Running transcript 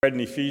Read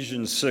in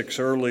Ephesians 6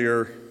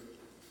 earlier,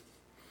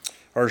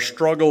 our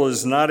struggle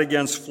is not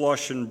against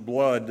flesh and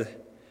blood,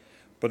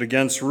 but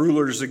against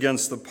rulers,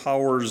 against the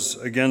powers,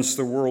 against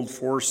the world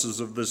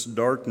forces of this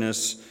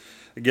darkness,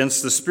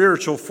 against the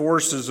spiritual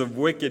forces of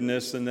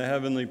wickedness in the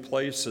heavenly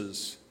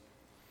places.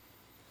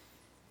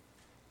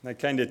 I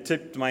kind of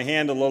tipped my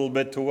hand a little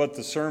bit to what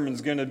the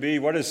sermon's going to be.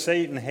 What does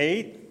Satan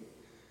hate?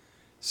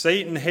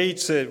 Satan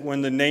hates it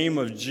when the name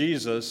of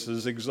Jesus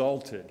is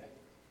exalted.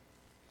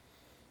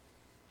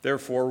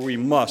 Therefore, we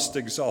must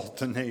exalt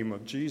the name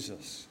of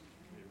Jesus.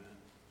 Amen.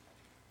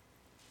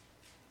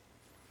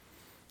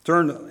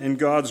 Turn in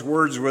God's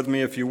words with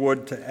me, if you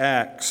would, to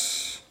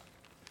Acts.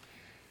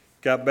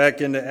 Got back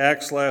into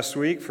Acts last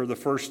week for the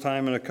first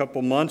time in a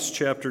couple months,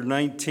 chapter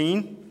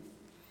 19.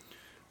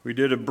 We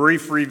did a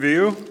brief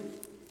review.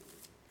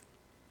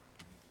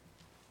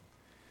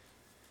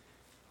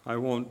 I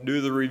won't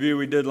do the review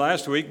we did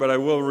last week, but I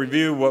will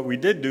review what we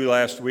did do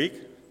last week.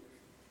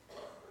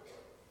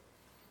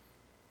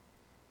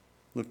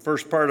 The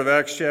first part of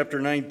Acts chapter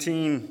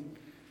 19,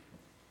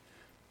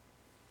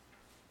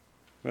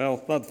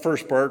 well, not the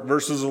first part,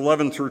 verses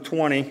 11 through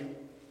 20.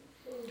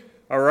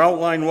 Our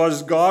outline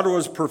was God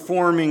was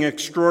performing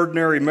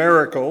extraordinary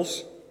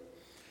miracles.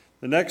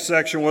 The next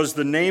section was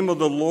the name of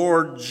the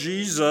Lord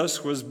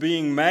Jesus was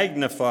being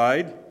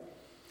magnified.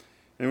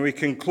 And we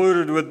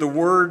concluded with the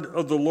word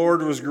of the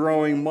Lord was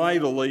growing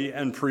mightily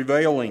and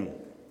prevailing.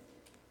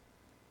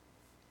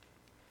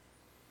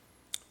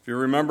 If you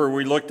remember,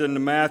 we looked into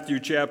Matthew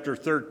chapter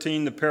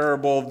 13, the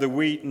parable of the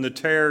wheat and the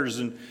tares,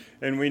 and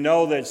we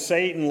know that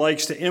Satan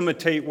likes to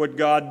imitate what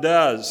God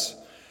does.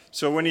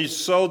 So when he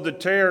sowed the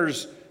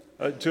tares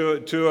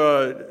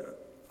to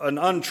an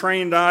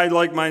untrained eye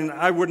like mine,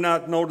 I would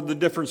not know the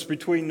difference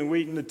between the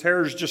wheat and the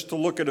tares just to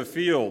look at a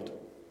field.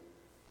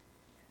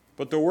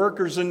 But the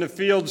workers in the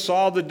field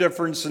saw the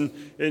difference,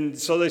 and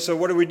so they said,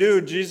 "What do we do,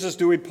 Jesus?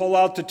 Do we pull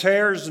out the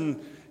tares?" And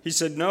he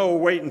said, "No,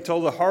 wait until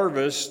the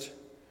harvest."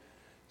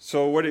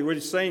 So what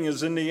he's saying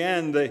is, in the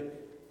end,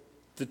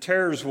 the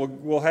tares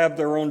will have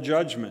their own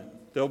judgment.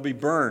 They'll be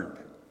burned.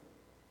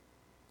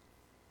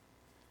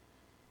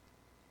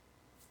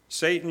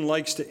 Satan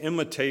likes to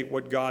imitate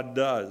what God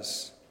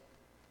does,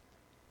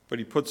 but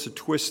he puts a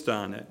twist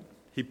on it.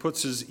 He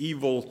puts his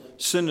evil,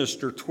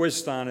 sinister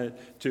twist on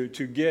it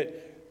to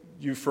get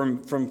you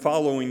from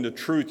following the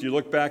truth. You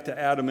look back to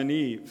Adam and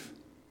Eve,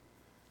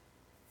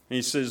 and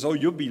he says, "Oh,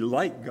 you'll be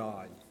like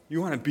God.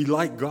 You want to be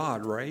like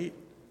God, right?"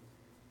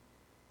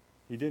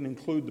 He didn't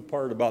include the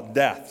part about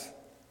death.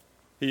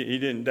 He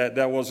didn't.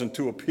 That wasn't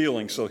too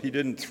appealing, so he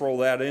didn't throw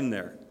that in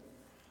there.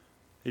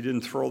 He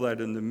didn't throw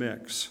that in the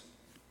mix.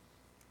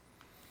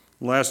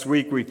 Last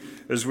week,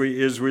 as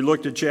we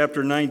looked at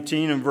chapter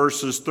 19 and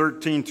verses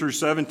 13 through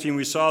 17,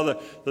 we saw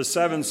the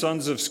seven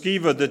sons of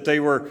Sceva, that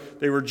they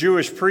were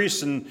Jewish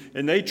priests, and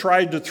they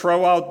tried to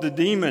throw out the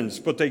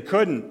demons, but they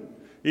couldn't.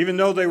 Even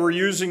though they were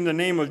using the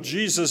name of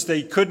Jesus,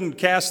 they couldn't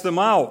cast them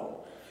out.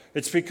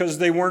 It's because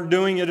they weren't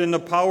doing it in the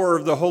power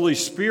of the Holy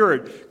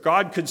Spirit.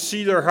 God could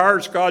see their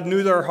hearts. God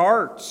knew their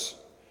hearts.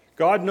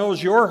 God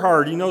knows your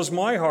heart. He knows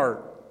my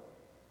heart.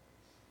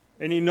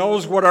 And He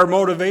knows what our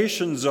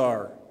motivations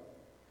are.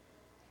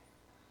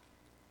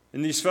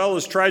 And these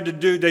fellows tried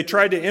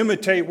to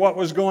imitate what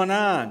was going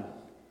on.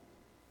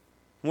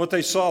 And what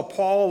they saw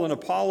Paul and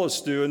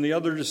Apollos do and the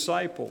other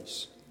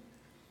disciples.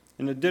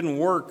 And it didn't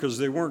work because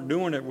they weren't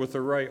doing it with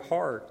the right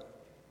heart.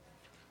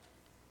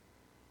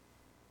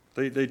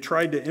 They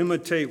tried to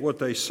imitate what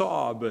they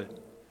saw, but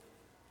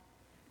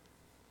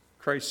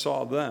Christ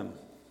saw them.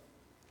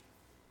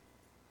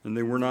 And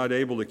they were not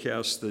able to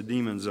cast the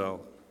demons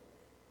out.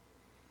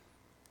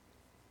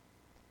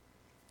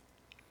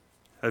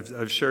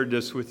 I've shared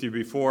this with you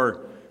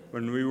before.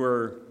 When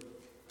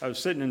I was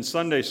sitting in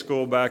Sunday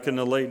school back in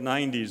the late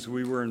 90s.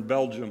 We were in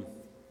Belgium.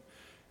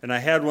 And I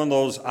had one of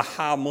those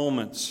aha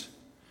moments.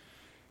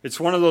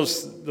 It's one of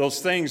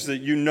those things that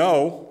you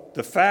know.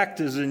 The fact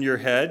is in your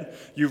head.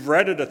 You've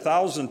read it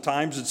 1,000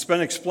 times. It's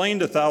been explained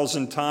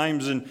 1,000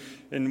 times.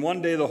 And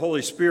one day the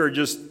Holy Spirit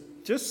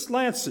just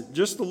slants it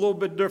just a little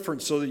bit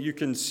different so that you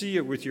can see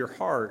it with your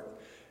heart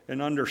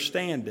and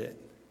understand it.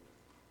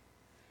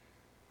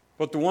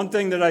 But the one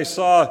thing that I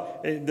saw,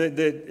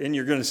 and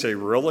you're going to say,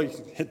 really?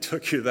 It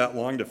took you that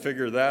long to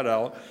figure that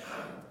out?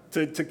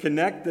 To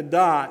connect the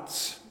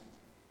dots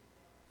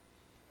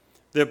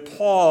that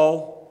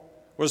Saul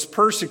was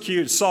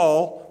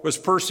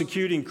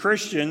persecuting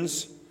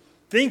Christians,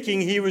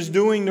 thinking he was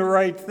doing the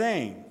right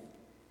thing.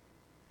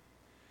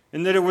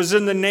 And that it was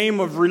in the name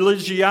of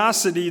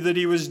religiosity that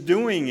he was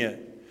doing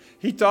it.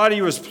 He thought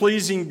he was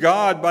pleasing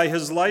God by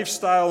his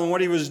lifestyle and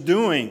what he was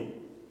doing.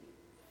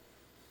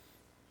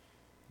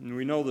 And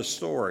we know the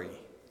story.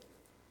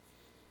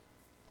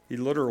 He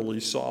literally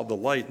saw the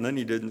light and then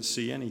he didn't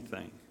see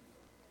anything.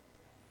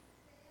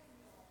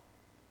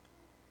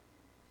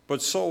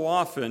 But so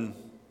often,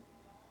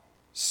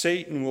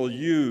 Satan will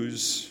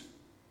use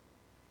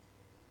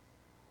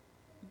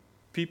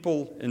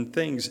people and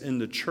things in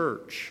the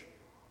church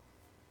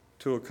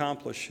to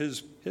accomplish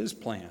his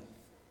plan.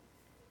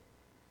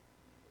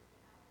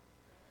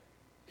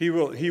 He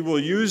will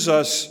use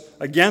us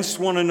against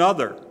one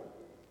another.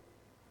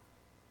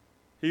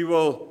 He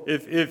will,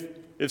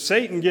 if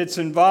Satan gets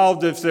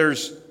involved, if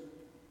there's,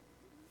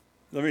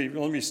 let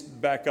me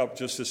back up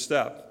just a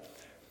step.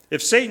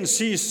 If Satan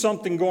sees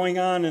something going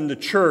on in the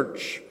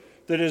church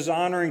that is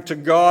honoring to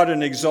God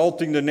and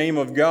exalting the name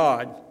of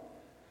God,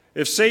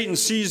 if Satan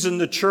sees in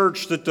the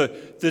church that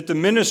the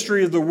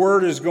ministry of the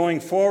word is going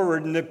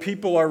forward and that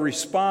people are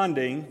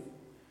responding,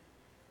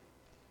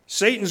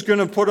 Satan's going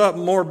to put up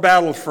more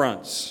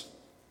battlefronts.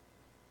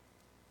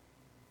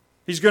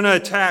 He's going to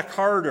attack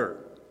harder.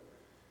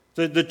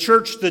 The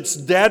church that's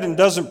dead and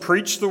doesn't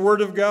preach the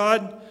word of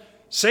God,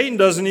 Satan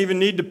doesn't even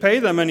need to pay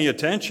them any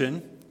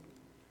attention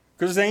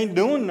because they ain't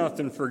doing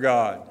nothing for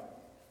God.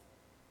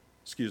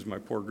 Excuse my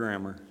poor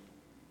grammar.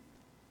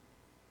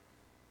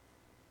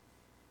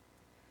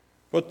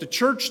 But the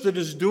church that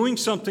is doing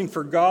something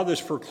for God,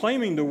 that's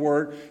proclaiming the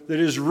word, that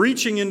is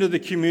reaching into the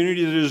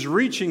community, that is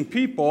reaching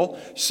people,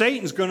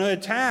 Satan's going to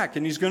attack,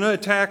 and he's going to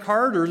attack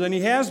harder than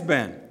he has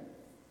been.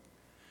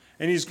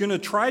 And he's going to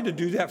try to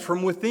do that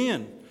from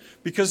within.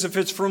 Because if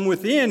it's from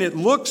within, it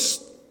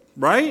looks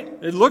right.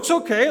 It looks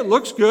okay. It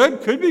looks good.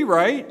 Could be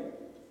right.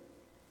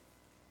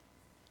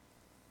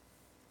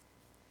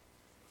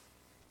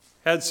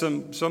 Had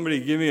somebody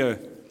give me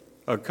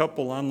a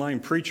couple online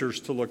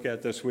preachers to look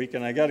at this week,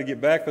 and I got to get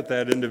back with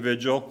that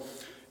individual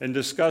and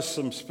discuss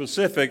some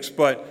specifics.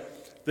 But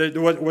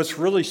what's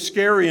really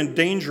scary and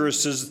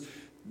dangerous is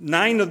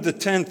 9 of the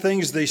 10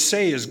 things they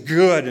say is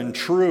good and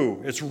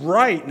true. It's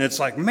right, and it's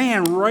like,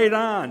 man, right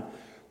on.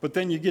 But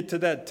then you get to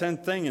that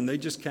 10th thing, and they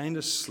just kind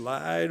of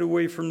slide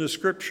away from the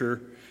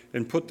Scripture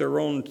and put their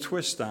own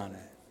twist on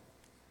it.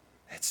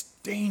 That's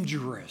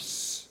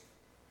dangerous.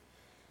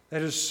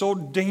 That is so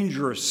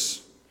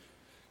dangerous.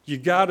 You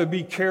got to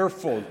be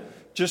careful.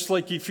 Just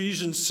like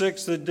Ephesians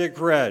 6 that Dick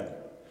read.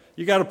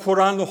 You got to put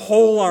on the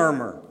whole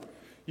armor.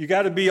 You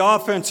got to be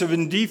offensive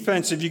and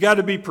defensive. You got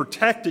to be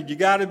protected. You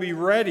got to be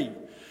ready.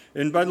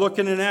 And by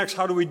looking in Acts,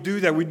 how do we do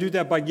that? We do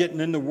that by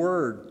getting in the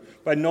Word,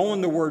 by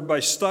knowing the Word,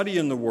 by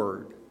studying the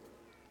Word.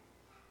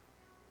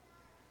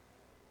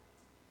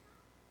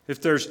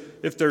 If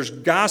there's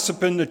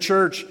gossip in the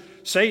church,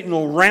 Satan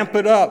will ramp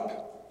it up.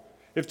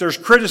 If there's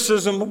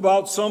criticism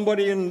about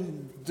somebody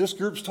and this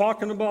group's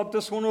talking about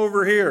this one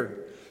over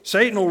here,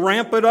 Satan will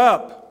ramp it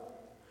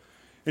up.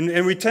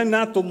 And we tend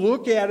not to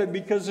look at it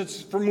because it's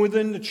from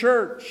within the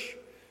church.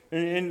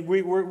 And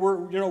we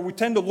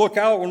tend to look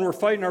out when we're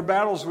fighting our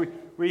battles.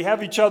 We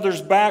have each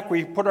other's back.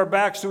 We put our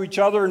backs to each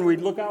other and we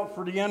look out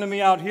for the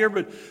enemy out here.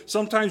 But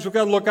sometimes we've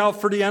got to look out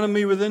for the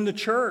enemy within the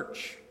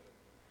church.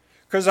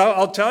 Because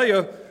I'll tell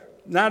you,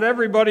 not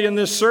everybody in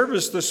this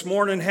service this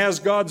morning has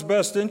God's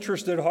best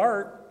interest at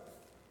heart.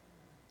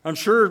 I'm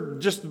sure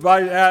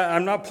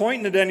I'm not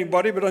pointing at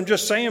anybody, but I'm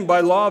just saying by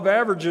law of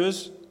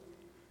averages.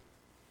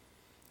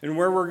 And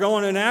where we're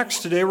going in Acts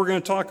today, we're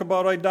going to talk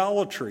about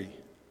idolatry.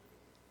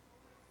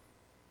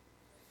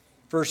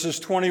 Verses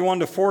 21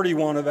 to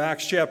 41 of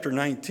Acts chapter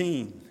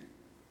 19.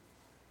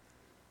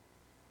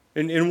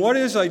 And what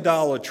is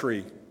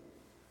idolatry?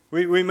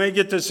 We may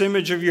get this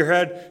image of your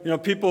head,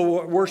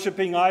 people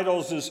worshiping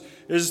idols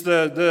is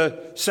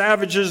the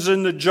savages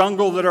in the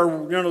jungle that are,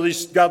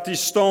 got these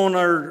stone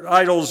or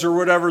idols or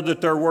whatever that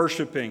they're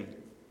worshiping.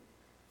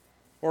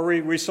 Or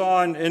we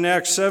saw in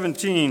Acts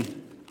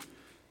 17,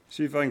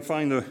 see if I can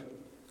find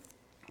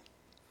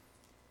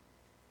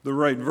the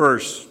right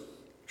verse.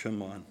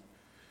 Come on.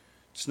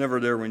 It's never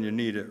there when you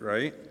need it,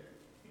 right?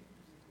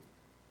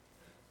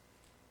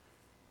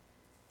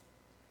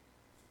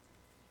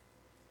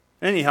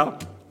 Anyhow,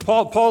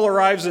 Paul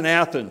arrives in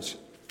Athens,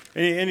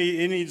 and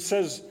he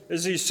says,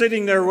 as he's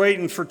sitting there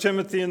waiting for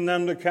Timothy and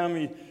them to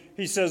come,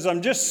 he says,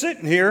 I'm just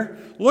sitting here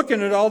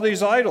looking at all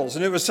these idols.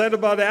 And it was said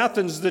about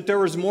Athens that there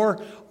was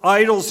more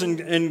idols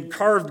and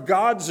carved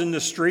gods in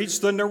the streets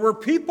than there were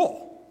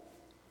people.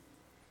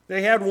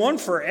 They had one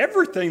for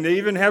everything. They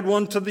even had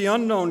one to the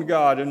unknown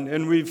God,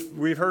 and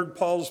we've heard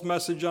Paul's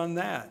message on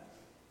that.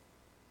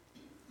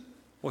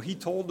 Well, he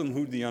told them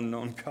who the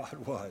unknown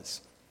God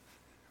was.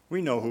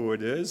 We know who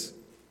it is.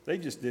 They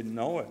just didn't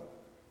know it.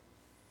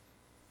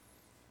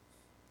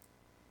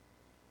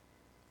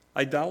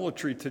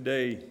 Idolatry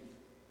today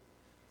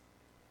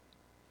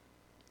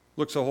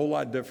looks a whole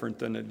lot different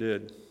than it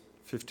did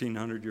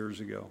 1,500 years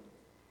ago.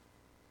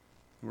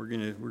 We're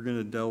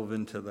gonna delve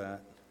into that.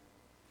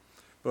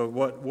 But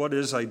what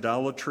is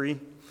idolatry?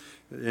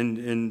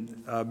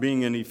 In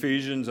being in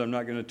Ephesians, I'm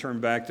not going to turn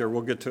back there.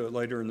 We'll get to it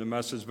later in the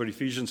message. But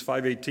Ephesians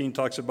 5:18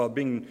 talks about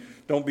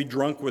don't be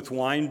drunk with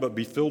wine, but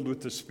be filled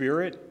with the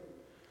Spirit.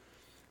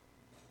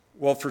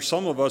 Well, for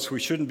some of us, we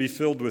shouldn't be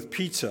filled with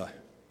pizza.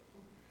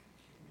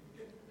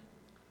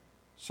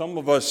 Some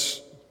of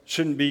us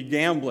shouldn't be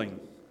gambling.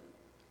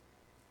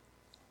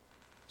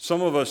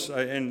 Some of us,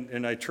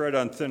 and I tread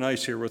on thin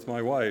ice here with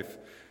my wife,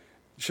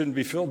 shouldn't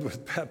be filled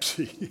with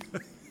Pepsi.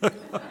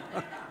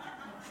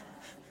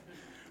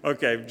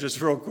 Okay,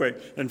 just real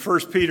quick. In 1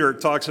 Peter,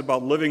 it talks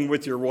about living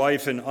with your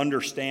wife and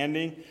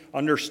understanding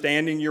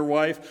your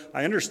wife.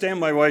 I understand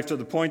my wife to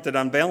the point that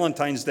on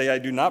Valentine's Day, I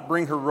do not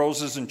bring her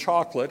roses and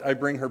chocolate. I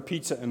bring her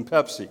pizza and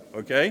Pepsi,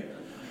 okay?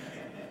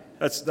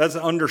 That's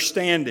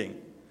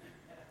understanding.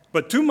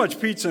 But too much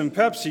pizza and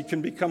Pepsi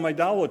can become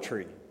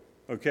idolatry,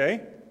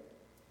 okay?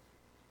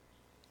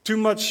 Too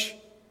much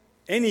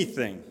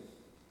anything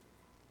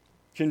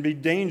can be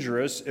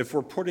dangerous if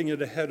we're putting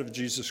it ahead of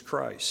Jesus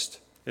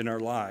Christ in our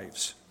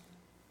lives.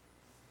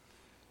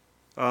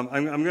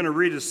 I'm going to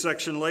read a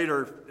section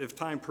later, if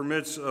time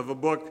permits, of a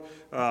book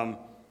that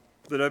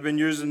I've been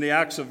using, The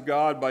Acts of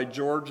God by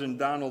George and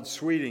Donald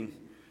Sweeting.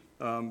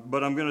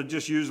 But I'm going to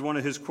just use one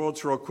of his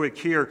quotes real quick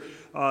here.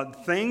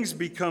 Things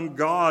become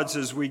gods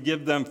as we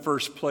give them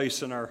first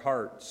place in our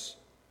hearts.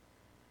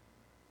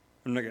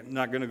 I'm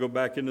not going to go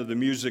back into the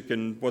music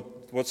and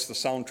what's the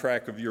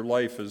soundtrack of your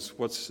life is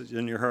what's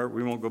in your heart.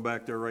 We won't go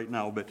back there right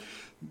now. But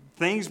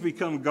things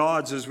become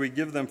gods as we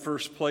give them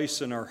first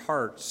place in our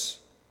hearts.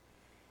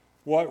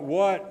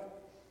 What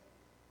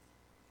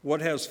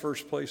has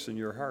first place in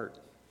your heart?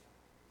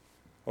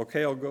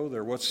 Okay, I'll go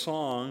there. What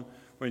song,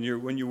 when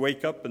you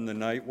wake up in the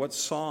night, what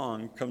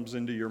song comes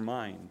into your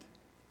mind?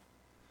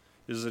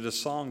 Is it a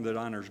song that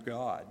honors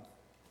God?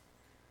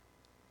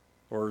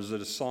 Or is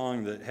it a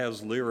song that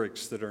has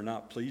lyrics that are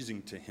not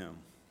pleasing to Him,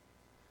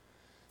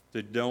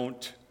 that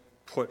don't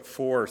put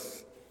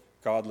forth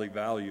godly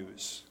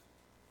values,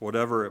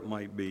 whatever it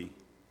might be?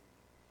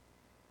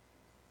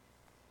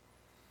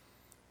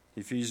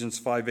 Ephesians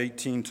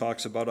 5:18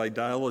 talks about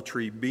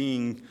idolatry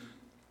being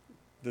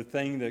the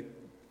thing that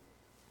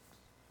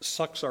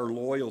sucks our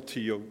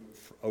loyalty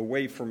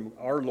away from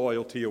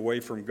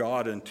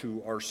God and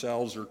to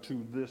ourselves or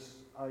to this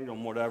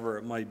item, whatever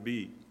it might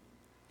be.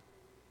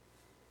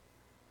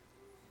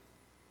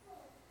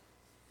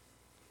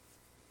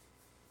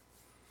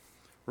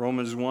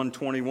 Romans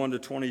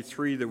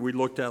 1:21-23 that we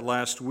looked at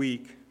last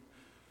week.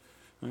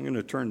 I'm going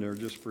to turn there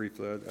just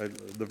briefly.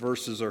 The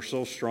verses are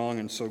so strong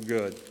and so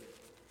good.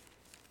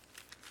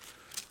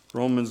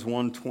 Romans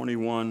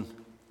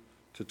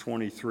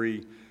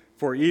 1:21-23.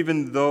 For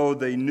even though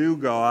they knew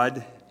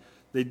God,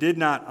 they did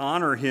not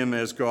honor Him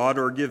as God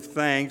or give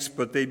thanks,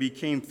 but they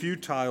became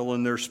futile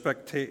in their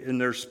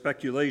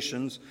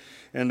speculations,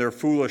 and their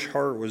foolish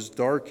heart was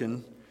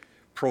darkened.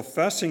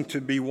 Professing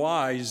to be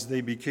wise,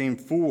 they became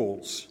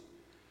fools,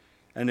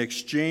 and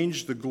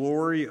exchanged the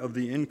glory of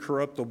the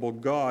incorruptible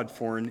God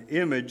for an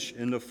image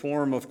in the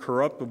form of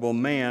corruptible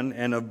man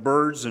and of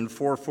birds and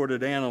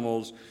four-footed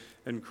animals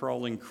and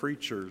crawling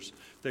creatures.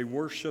 They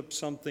worship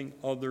something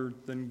other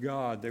than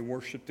God. They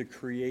worship the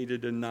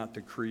created and not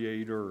the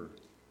creator.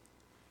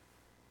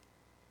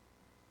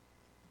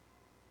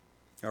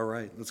 All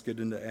right, let's get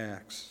into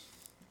Acts.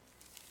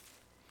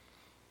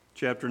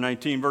 Chapter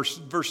 19,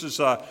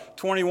 verses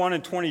 21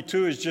 and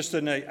 22 is just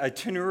an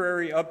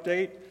itinerary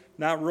update.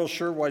 Not real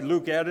sure why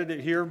Luke added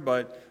it here,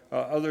 but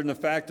other than the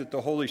fact that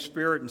the Holy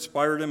Spirit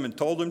inspired him and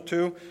told him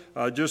to.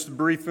 Just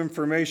brief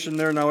information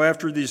there. Now,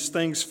 after these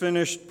things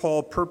finished,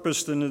 Paul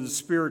purposed in the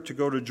Spirit to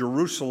go to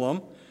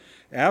Jerusalem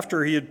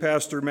after he had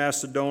passed through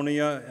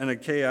Macedonia and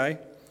Achaia,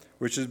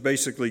 which is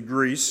basically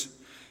Greece,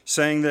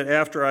 saying that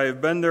after I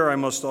have been there, I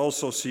must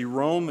also see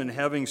Rome. And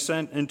having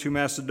sent into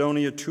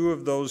Macedonia two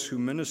of those who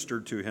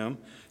ministered to him,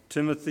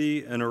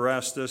 Timothy and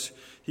Erastus,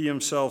 he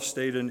himself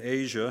stayed in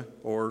Asia,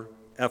 or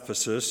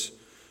Ephesus,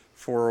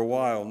 for a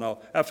while. Now,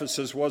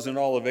 Ephesus wasn't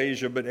all of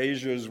Asia, but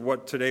Asia is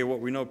what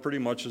we know pretty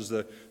much as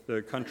the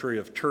country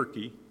of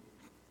Turkey.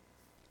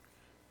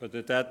 But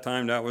at that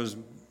time, that was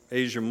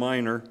Asia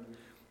Minor,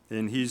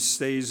 and he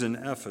stays in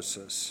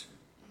Ephesus.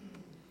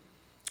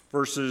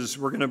 Verses,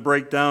 we're going to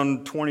break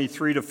down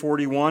 23 to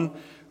 41.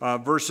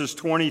 Verses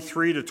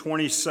 23 to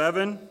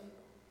 27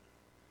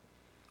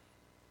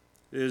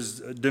 is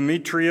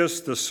Demetrius,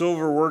 the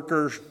silver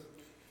worker,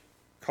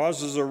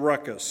 causes a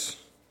ruckus.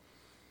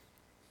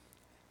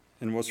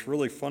 And what's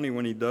really funny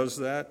when he does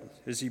that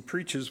is he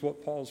preaches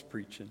what Paul's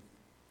preaching.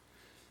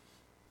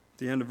 At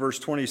the end of verse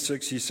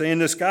 26, he's saying,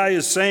 this guy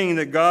is saying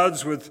that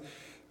gods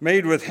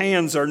made with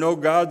hands are no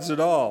gods at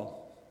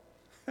all.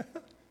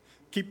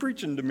 Keep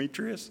preaching,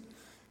 Demetrius.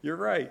 You're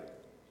right.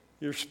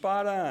 You're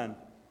spot on.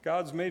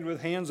 Gods made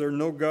with hands are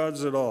no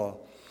gods at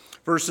all.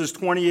 Verses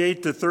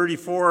 28 to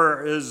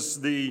 34 is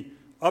the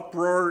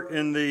uproar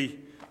in the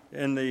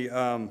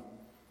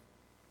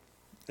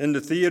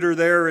theater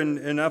there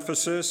in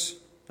Ephesus.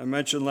 I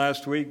mentioned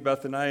last week,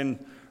 Beth and I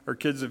and our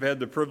kids have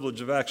had the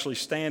privilege of actually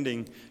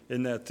standing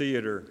in that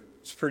theater.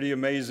 It's pretty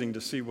amazing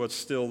to see what's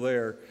still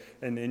there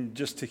and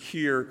just to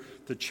hear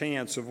the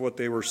chants of what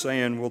they were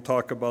saying. We'll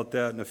talk about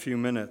that in a few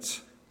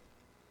minutes.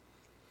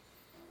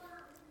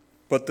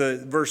 But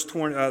the verse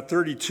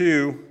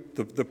 32,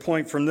 the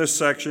point from this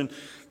section,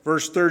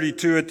 verse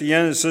 32 at the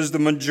end, it says, the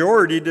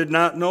majority did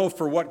not know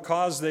for what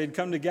cause they'd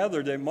come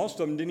together. Most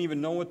of them didn't even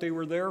know what they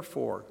were there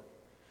for.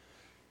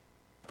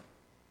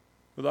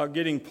 Without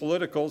getting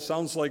political, it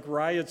sounds like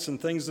riots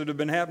and things that have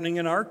been happening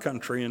in our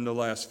country in the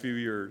last few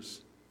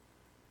years.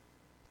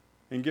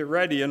 And get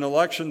ready, an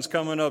election's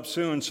coming up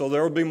soon, so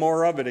there will be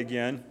more of it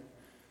again.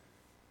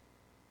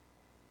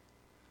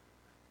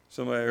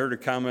 Somebody heard a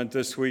comment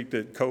this week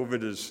that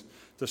COVID is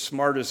the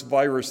smartest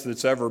virus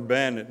that's ever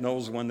been. It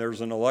knows when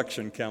there's an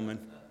election coming.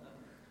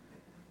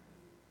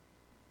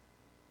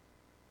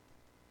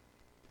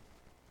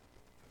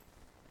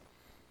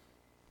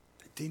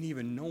 They didn't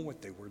even know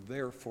what they were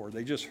there for.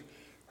 They just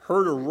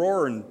heard a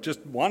roar and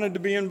just wanted to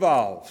be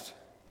involved.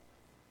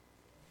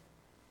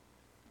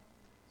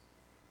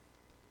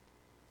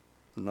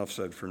 Enough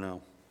said for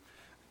now.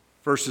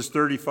 Verses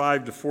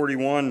 35 to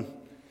 41,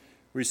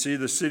 we see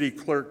the city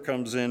clerk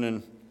comes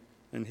in,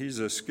 and he's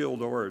a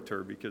skilled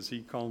orator because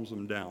he calms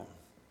them down.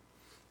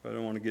 I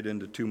don't want to get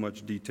into too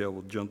much detail.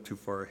 We'll jump too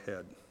far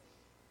ahead.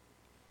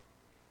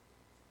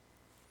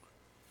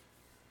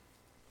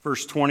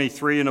 Verse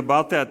 23, and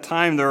about that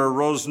time there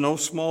arose no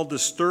small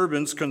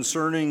disturbance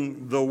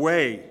concerning the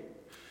way.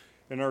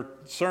 And our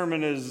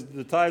sermon is,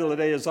 the title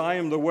today is, I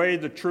am the way,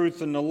 the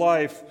truth, and the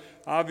life,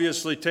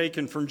 obviously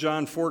taken from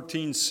John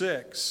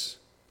 14:6.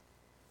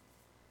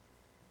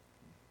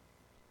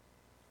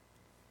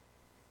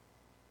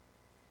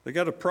 They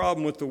got a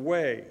problem with the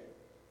way,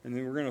 and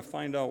then we're going to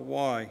find out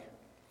why. A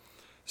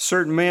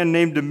certain man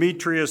named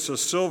Demetrius, a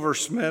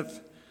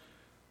silversmith,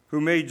 who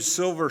made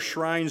silver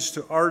shrines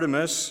to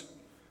Artemis,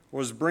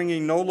 was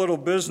bringing no little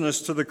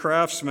business to the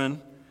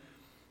craftsmen.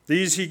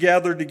 These he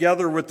gathered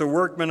together with the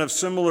workmen of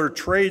similar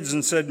trades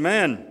and said,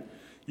 Men,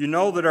 you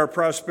know that our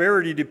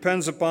prosperity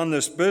depends upon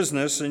this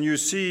business, and you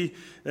see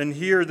and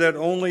hear that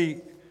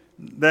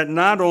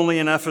not only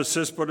in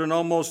Ephesus, but in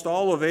almost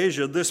all of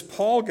Asia, this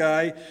Paul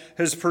guy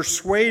has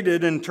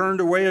persuaded and turned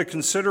away a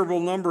considerable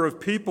number of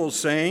people,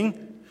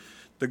 saying,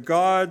 the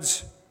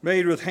gods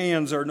made with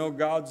hands are no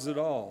gods at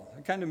all.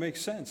 That kind of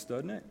makes sense,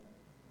 doesn't it?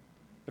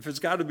 If it's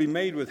got to be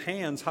made with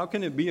hands, how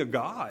can it be a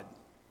god?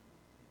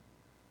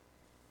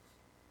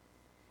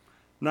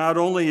 Not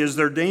only is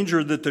there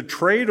danger that the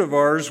trade of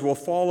ours will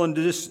fall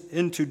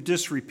into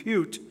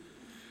disrepute,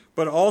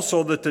 but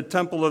also that the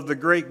temple of the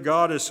great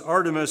goddess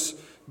Artemis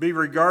be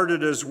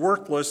regarded as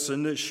worthless,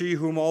 and that she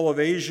whom all of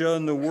Asia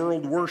and the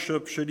world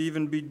worship should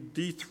even be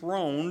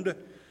dethroned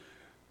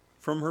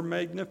from her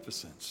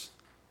magnificence.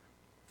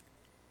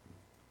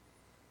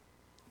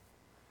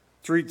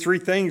 Three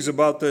things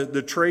about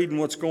the trade and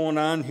what's going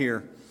on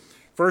here.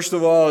 First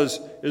of all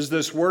is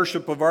this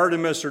worship of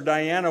Artemis or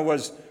Diana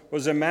was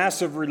a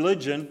massive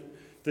religion.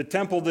 The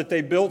temple that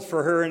they built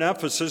for her in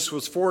Ephesus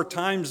was 4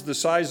 times the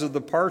size of the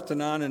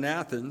Parthenon in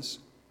Athens.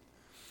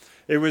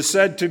 It was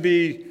said to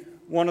be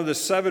one of the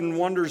 7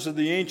 wonders of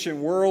the ancient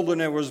world,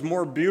 and it was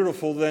more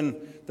beautiful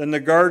than the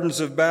gardens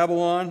of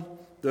Babylon,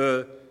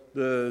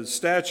 the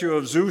statue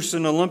of Zeus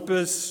in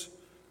Olympus,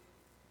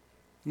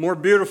 more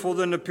beautiful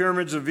than the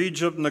pyramids of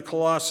Egypt and the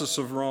Colossus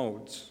of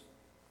Rhodes.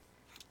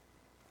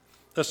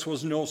 This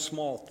was no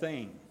small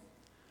thing.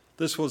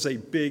 This was a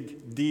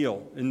big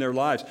deal in their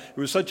lives. It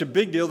was such a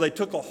big deal, they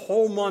took a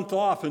whole month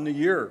off in the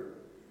year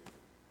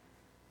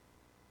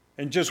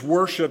and just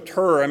worshiped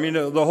her. I mean,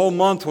 the whole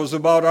month was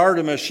about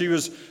Artemis. She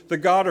was the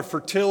god of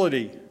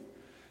fertility.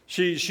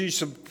 She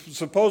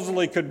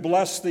supposedly could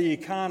bless the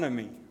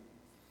economy.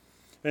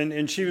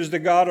 And she was the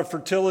god of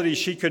fertility.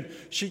 She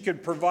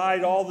could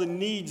provide all the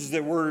needs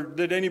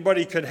that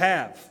anybody could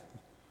have,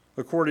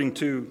 according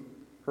to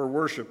her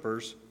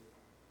worshipers.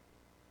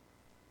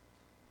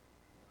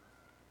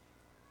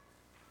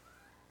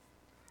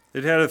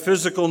 It had a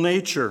physical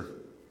nature.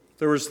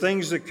 There was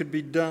things that could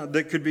be done,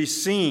 that could be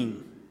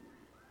seen.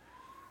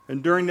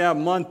 And during that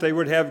month, they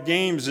would have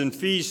games and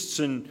feasts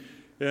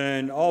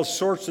and all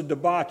sorts of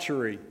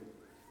debauchery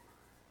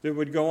that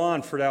would go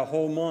on for that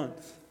whole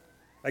month.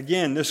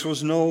 Again, this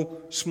was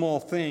no small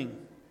thing.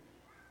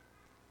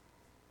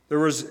 There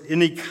was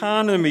an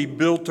economy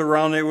built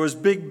around it. It was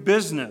big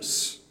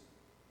business.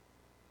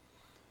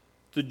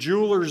 The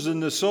jewelers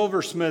and the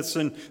silversmiths,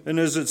 and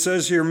as it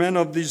says here, men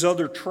of these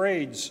other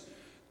trades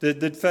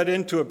that fed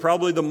into it,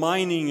 probably the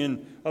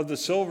mining of the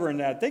silver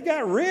and that, they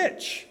got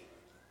rich.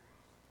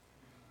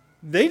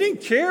 They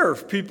didn't care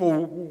if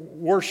people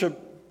worshiped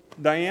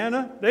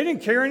Diana. They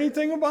didn't care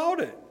anything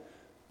about it.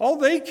 All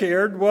they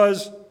cared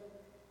was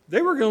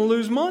they were going to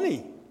lose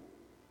money.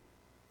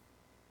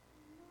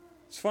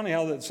 It's funny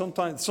how that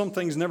sometimes some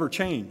things never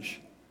change.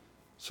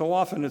 So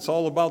often it's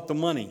all about the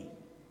money.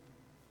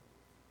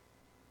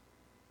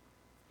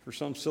 For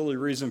some silly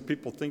reason,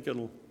 people think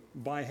it'll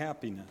buy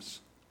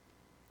happiness.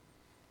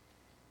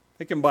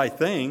 They can buy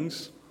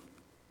things.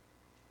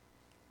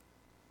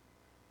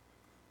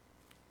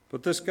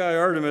 But this guy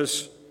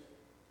Artemis,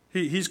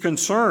 he's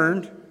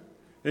concerned,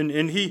 and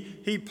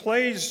he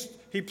plays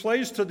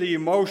to the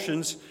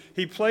emotions.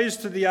 He plays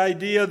to the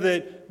idea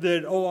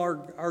that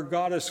our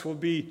goddess will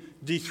be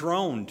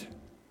dethroned.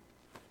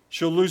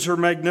 She'll lose her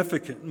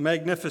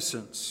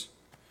magnificence.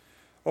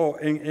 Oh,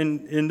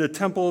 and the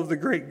temple of the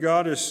great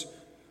goddess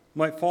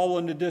might fall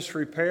into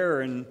disrepair.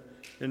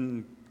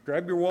 And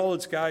grab your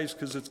wallets, guys,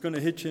 because it's going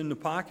to hit you in the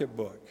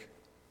pocketbook.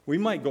 We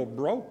might go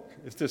broke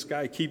if this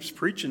guy keeps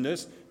preaching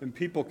this and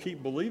people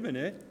keep believing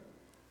it.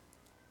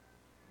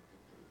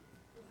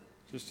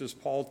 Just as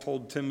Paul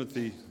told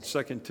Timothy,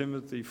 2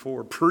 Timothy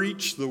 4,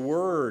 preach the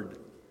word.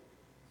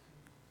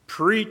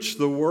 Preach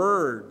the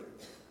word.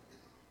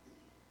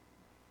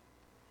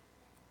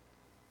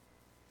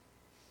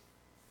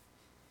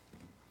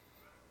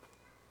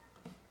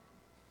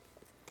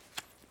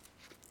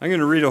 I'm going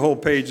to read a whole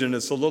page, and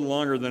it's a little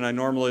longer than I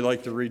normally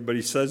like to read, but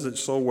he says it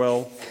so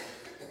well.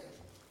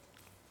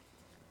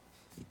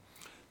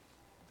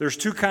 There's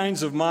two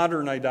kinds of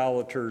modern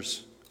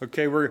idolaters.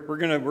 Okay, we're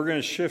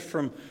gonna shift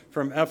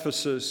from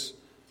Ephesus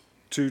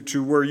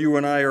to where you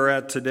and I are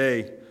at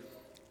today.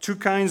 Two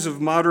kinds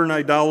of modern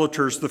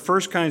idolaters. The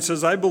first kind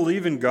says, I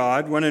believe in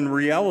God, when in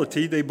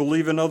reality they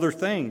believe in other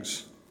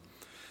things.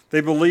 They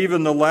believe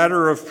in the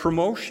ladder of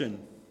promotion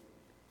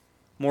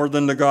more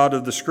than the God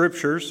of the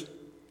Scriptures.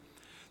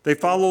 They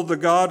follow the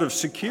God of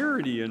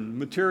security and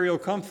material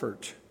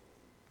comfort.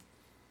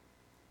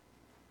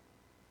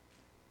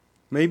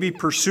 Maybe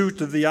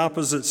pursuit of the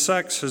opposite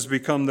sex has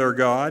become their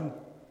God.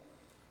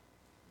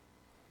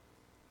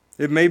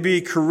 It may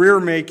be career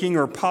making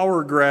or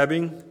power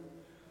grabbing.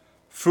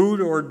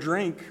 Food or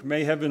drink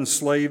may have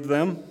enslaved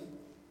them.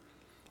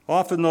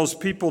 Often those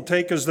people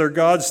take as their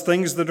gods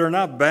things that are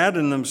not bad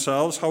in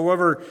themselves.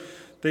 However,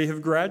 they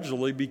have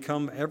gradually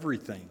become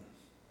everything.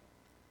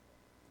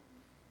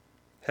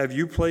 Have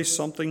you placed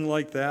something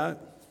like that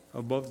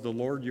above the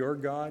Lord your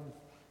God?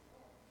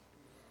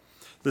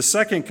 The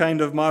second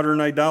kind of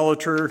modern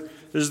idolater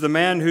is the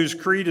man whose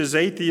creed is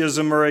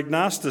atheism or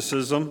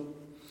agnosticism.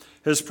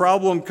 His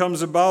problem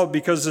comes about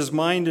because his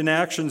mind and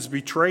actions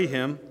betray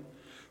him.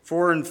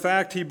 For in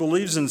fact, he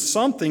believes in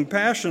something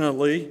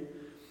passionately.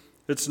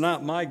 It's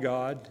not my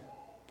God,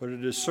 but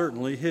it is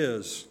certainly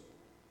his.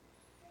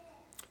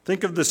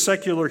 Think of the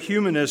secular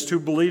humanist who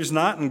believes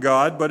not in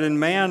God, but in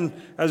man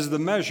as the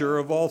measure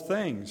of all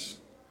things.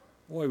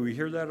 Boy, we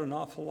hear that an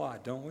awful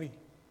lot, don't we?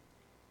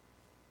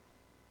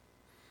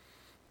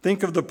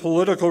 Think of the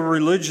political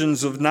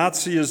religions of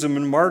Nazism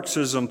and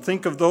Marxism.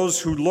 Think of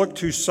those who look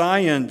to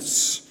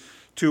science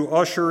to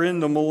usher in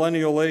the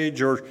millennial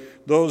age, or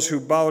those who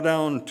bow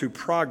down to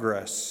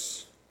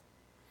progress.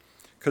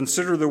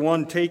 Consider the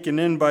one taken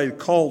in by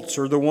cults,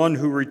 or the one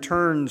who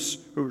retreats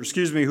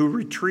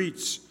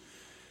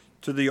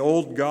to the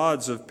old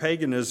gods of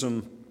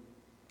paganism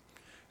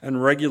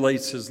and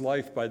regulates his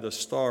life by the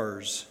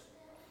stars.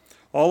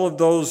 All of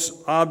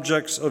those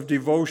objects of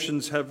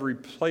devotions have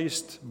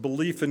replaced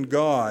belief in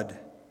God.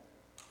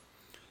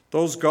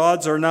 Those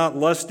gods are not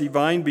less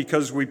divine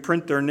because we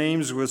print their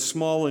names with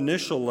small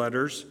initial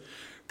letters.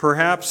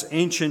 Perhaps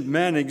ancient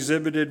men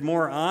exhibited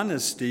more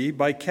honesty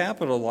by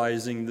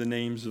capitalizing the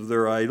names of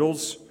their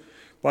idols,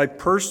 by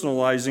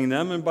personalizing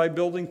them, and by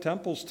building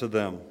temples to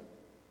them.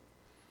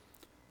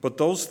 But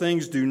those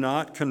things do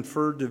not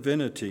confer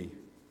divinity.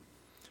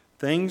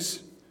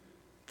 Things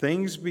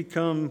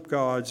become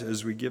gods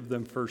as we give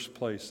them first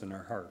place in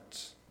our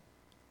hearts.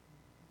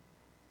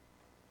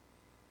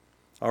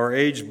 Our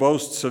age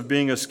boasts of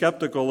being a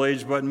skeptical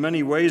age, but in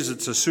many ways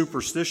it's a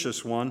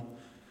superstitious one.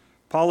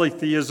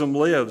 Polytheism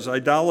lives.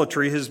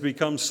 Idolatry has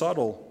become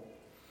subtle.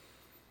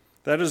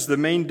 That is the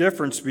main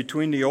difference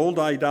between the old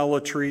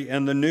idolatry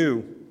and the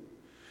new.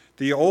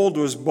 The old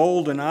was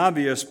bold and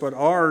obvious, but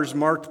ours,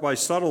 marked by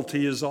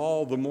subtlety, is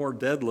all the more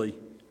deadly.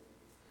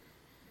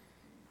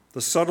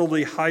 The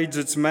subtlety hides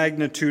its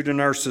magnitude in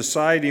our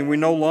society, and we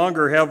no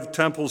longer have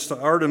temples to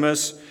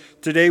Artemis.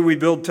 Today we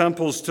build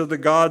temples to the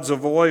gods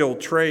of oil,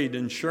 trade,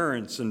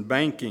 insurance, and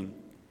banking.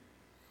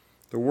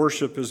 The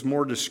worship is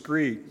more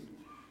discreet,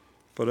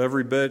 but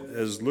every bit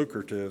as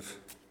lucrative,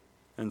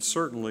 and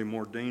certainly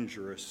more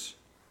dangerous.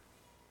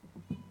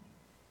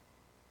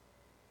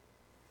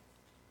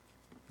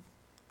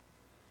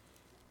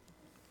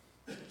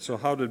 So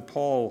how did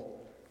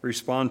Paul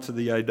respond to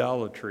the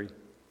idolatry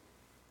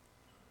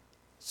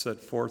set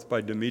forth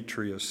by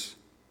Demetrius?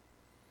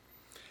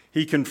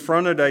 He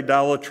confronted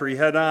idolatry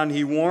head on.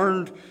 He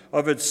warned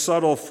of its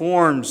subtle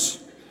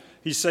forms.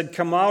 He said,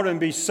 come out and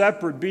be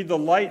separate, be the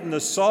light and the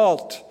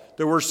salt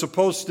that we're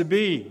supposed to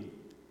be.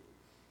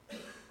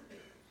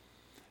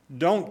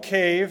 Don't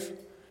cave.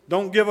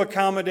 Don't give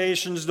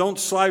accommodations. Don't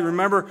slide.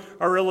 Remember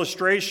our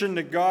illustration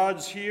that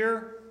God's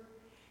here?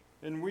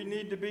 And we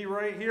need to be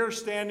right here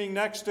standing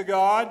next to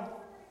God.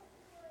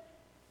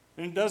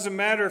 And it doesn't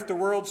matter if the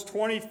world's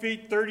 20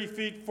 feet, 30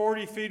 feet,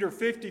 40 feet, or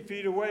 50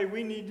 feet away.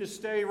 We need to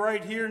stay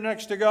right here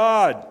next to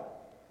God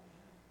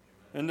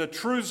and the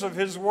truths of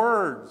His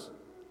words.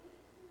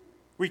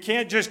 We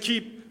can't just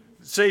keep,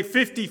 say,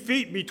 50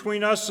 feet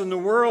between us and the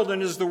world,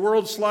 and as the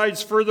world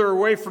slides further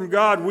away from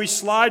God, we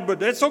slide, but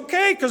that's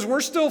okay because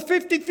we're still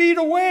 50 feet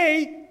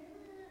away.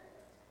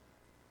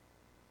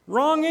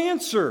 Wrong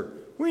answer.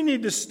 We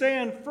need to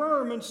stand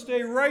firm and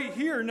stay right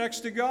here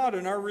next to God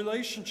in our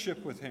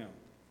relationship with Him.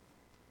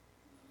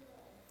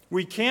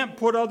 We can't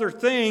put other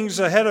things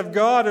ahead of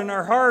God in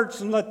our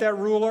hearts and let that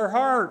rule our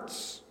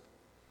hearts.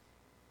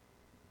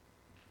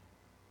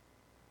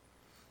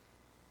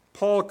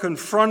 Paul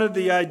confronted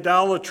the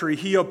idolatry.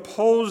 He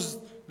opposed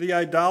the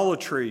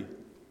idolatry.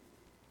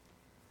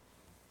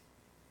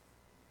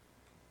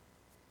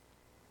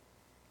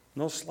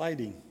 No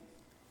sliding.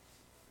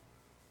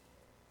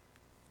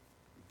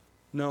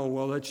 No,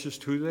 well, that's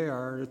just who they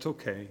are. It's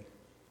okay.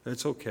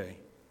 It's okay.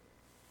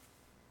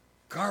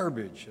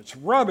 Garbage. It's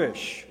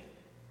rubbish.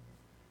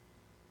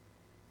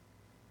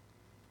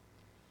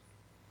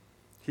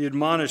 He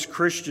admonished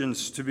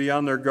Christians to be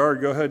on their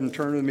guard. Go ahead and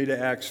turn with me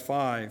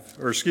to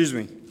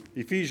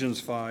Ephesians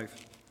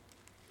 5.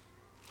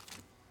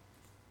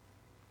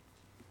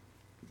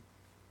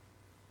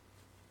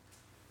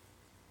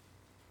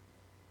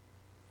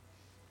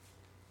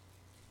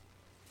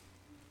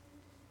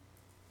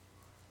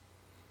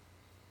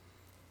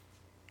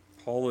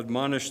 Paul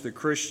admonished the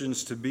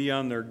Christians to be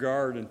on their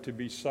guard and to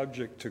be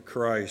subject to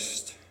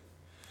Christ.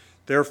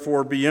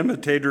 Therefore, be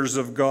imitators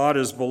of God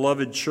as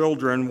beloved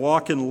children.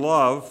 Walk in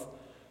love,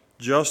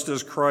 just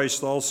as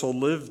Christ also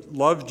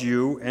loved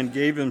you and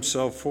gave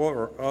himself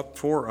up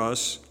for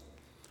us,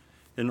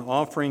 an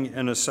offering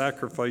and a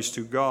sacrifice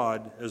to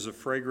God as a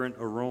fragrant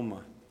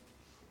aroma.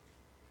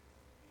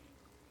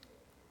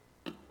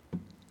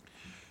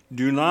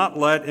 Do not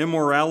let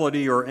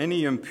immorality or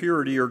any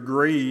impurity or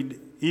greed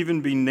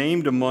even be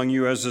named among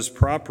you as is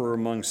proper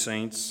among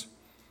saints.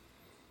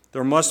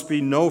 There must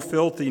be no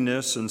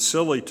filthiness and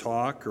silly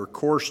talk or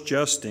coarse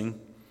jesting,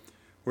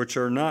 which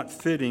are not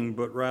fitting,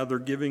 but rather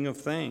giving of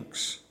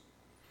thanks.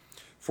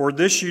 For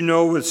this you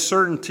know with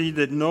certainty,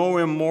 that no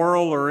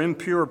immoral or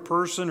impure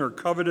person or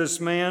covetous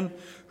man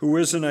who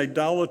is an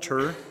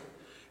idolater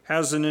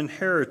has an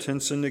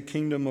inheritance in the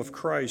kingdom of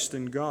Christ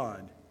and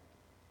God.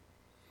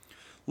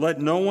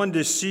 Let no one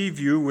deceive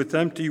you with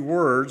empty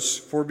words,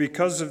 for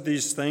because of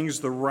these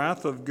things the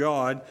wrath of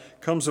God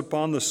comes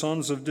upon the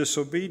sons of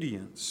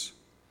disobedience.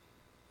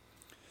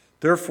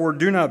 Therefore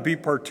do not be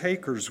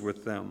partakers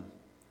with them.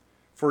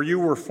 For you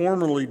were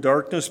formerly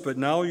darkness, but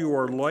now you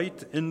are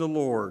light in the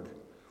Lord.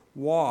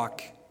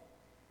 Walk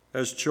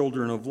as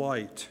children of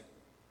light.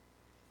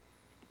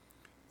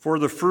 For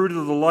the fruit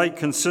of the light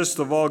consists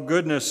of all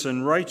goodness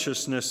and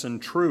righteousness and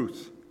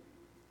truth.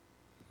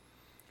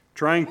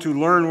 Trying to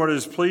learn what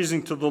is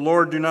pleasing to the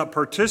Lord, do not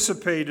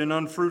participate in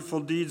unfruitful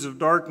deeds of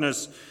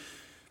darkness,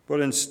 but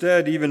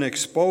instead even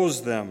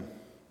expose them.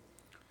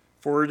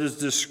 For it is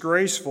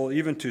disgraceful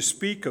even to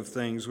speak of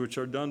things which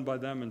are done by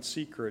them in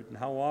secret. And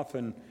how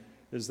often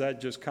is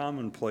that just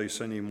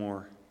commonplace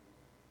anymore?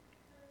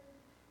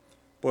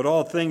 But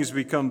all things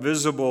become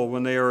visible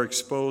when they are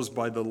exposed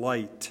by the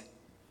light.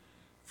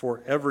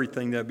 For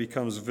everything that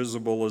becomes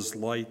visible is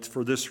light.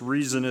 For this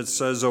reason it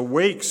says,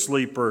 "Awake,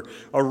 sleeper,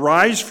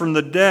 arise from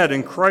the dead,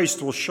 and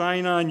Christ will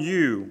shine on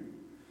you.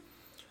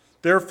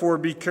 Therefore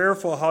be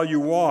careful how you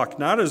walk,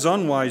 not as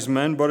unwise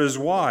men, but as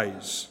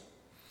wise,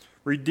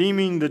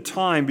 redeeming the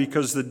time,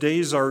 because the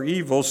days are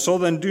evil. So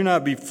then do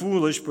not be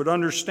foolish, but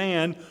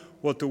understand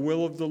what the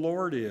will of the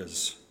Lord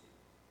is."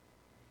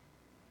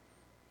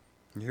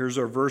 And here's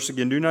our verse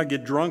again. Do not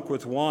get drunk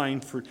with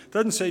wine. For it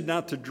doesn't say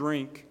not to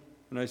drink.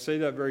 And I say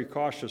that very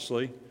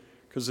cautiously,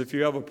 because if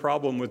you have a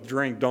problem with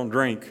drink, don't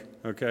drink,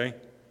 okay?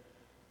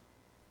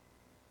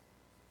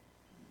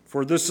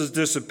 For this is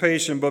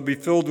dissipation, but be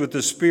filled with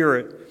the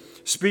Spirit,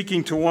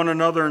 speaking to one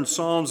another in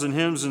psalms and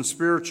hymns and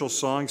spiritual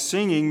songs,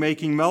 singing,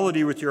 making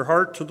melody with your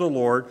heart to the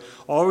Lord.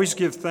 Always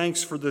give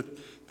thanks for the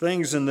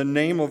things in the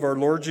name of our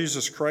Lord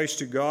Jesus Christ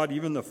to God,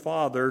 even the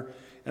Father,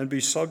 and be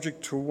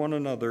subject to one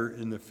another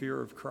in the fear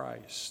of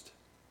Christ.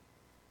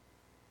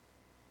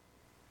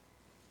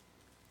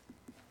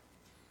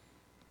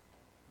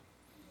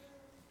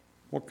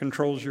 What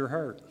controls your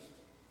heart?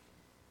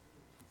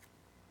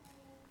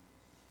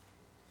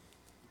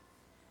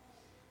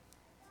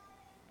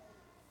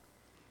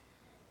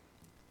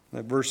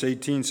 That verse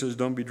 18 says,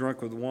 don't be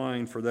drunk with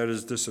wine, for that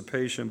is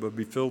dissipation, but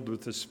be filled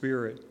with the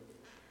Spirit.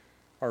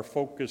 Our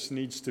focus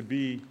needs to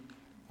be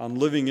on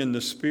living in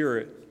the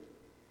Spirit,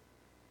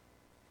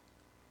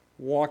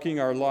 walking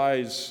our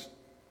lives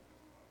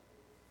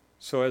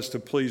so as to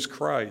please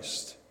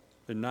Christ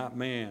and not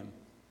man.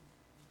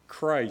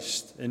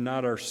 Christ and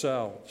not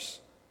ourselves.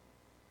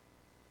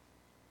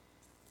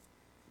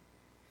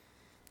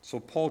 So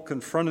Paul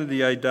confronted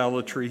the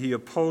idolatry, he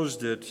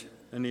opposed it,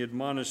 and he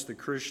admonished the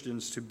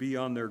Christians to be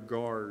on their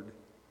guard.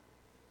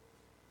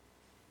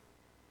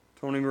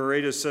 Tony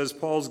Moreta says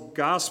Paul's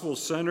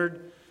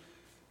gospel-centered,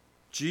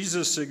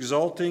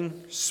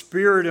 Jesus-exalting,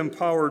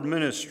 Spirit-empowered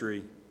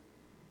ministry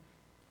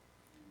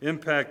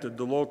impacted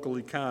the local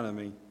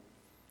economy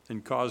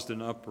and caused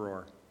an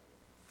uproar.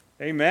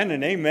 Amen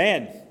and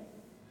amen.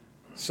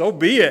 So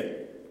be it.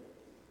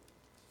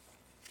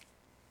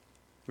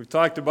 We've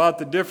talked about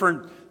the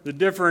different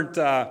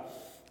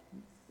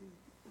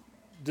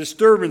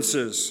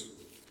disturbances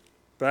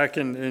back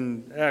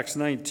in Acts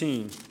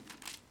 19.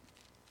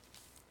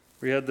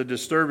 We had the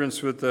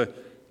disturbance with the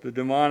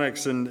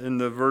demonics in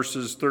the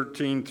verses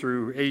 13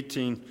 through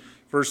 18.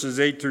 Verses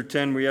 8 through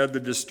 10, we had the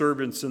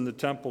disturbance in the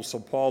temple. So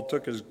Paul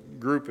took his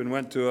group and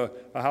went to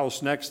a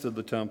house next to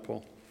the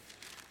temple.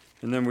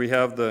 And then we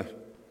have the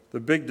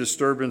big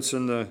disturbance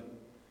in the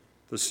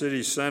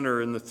city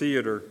center, in the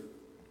theater.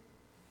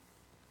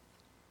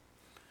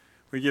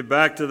 We get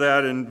back to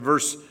that in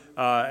verse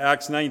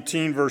Acts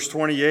 19, verse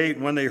 28.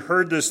 When they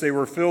heard this, they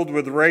were filled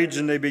with rage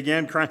and they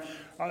began crying.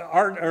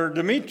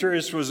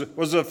 Demetrius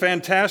was a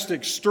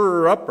fantastic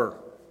stirrer-upper.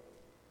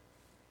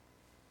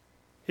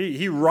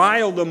 He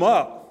riled them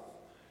up.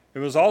 It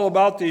was all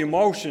about the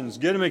emotions,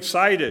 get them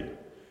excited.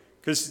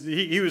 Because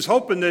he was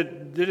hoping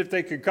that if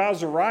they could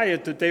cause a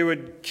riot, that they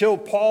would kill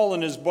Paul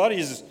and his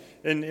buddies,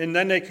 and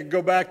then they could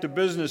go back to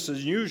business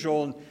as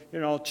usual,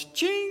 and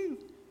ching,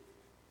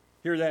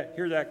 hear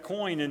that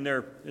coin in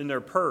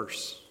their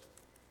purse.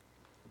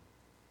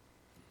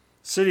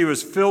 The city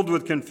was filled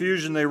with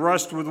confusion. They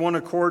rushed with one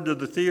accord to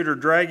the theater,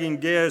 dragging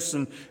Gaius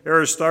and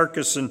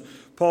Aristarchus and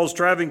Paul's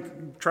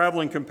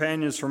traveling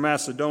companions from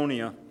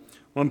Macedonia.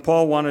 When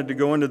Paul wanted to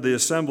go into the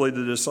assembly,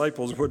 the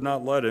disciples would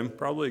not let him.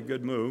 Probably a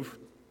good move.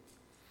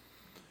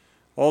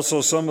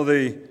 Also, some of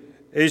the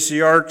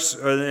Asiarchs,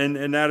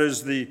 and that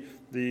is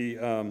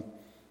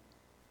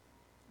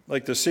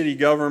like the city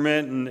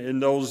government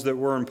and those that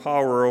were in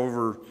power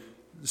over,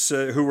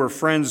 who were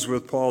friends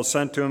with Paul,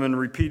 sent to him and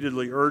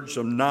repeatedly urged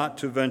him not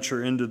to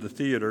venture into the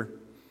theater.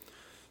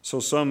 So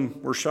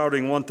some were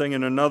shouting one thing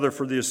and another,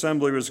 for the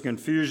assembly was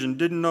confusion,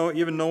 didn't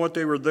even know what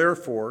they were there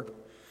for.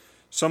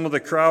 Some of the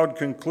crowd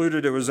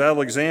concluded it was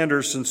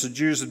Alexander, since the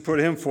Jews had put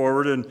him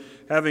forward, and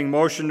having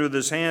motioned with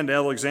his hand,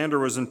 Alexander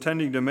was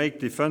intending to make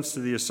defense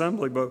to the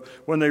assembly. But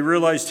when they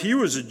realized he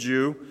was a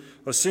Jew,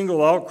 a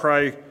single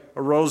outcry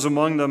arose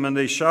among them, and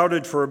they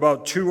shouted for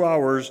about 2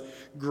 hours,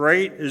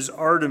 "Great is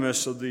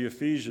Artemis of the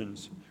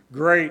Ephesians."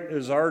 Great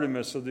is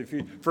Artemis of the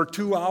Ephesians. For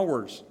 2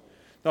 hours.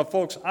 Now,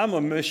 folks, I'm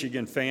a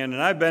Michigan fan,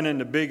 and I've been in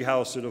the big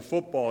house at a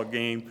football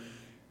game,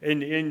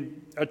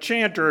 and a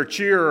chant or a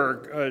cheer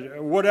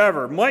or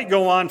whatever might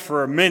go on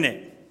for a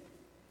minute.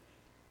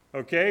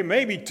 Okay?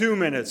 Maybe 2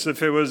 minutes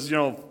if it was,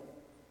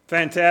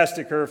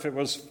 fantastic, or if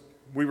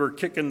we were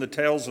kicking the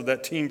tails of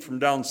that team from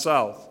down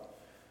south.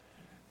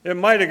 It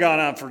might have gone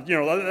on for,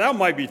 that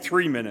might be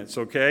 3 minutes,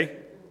 okay?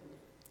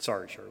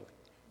 Sorry, Shirley.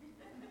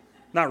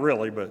 Not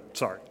really, but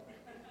sorry.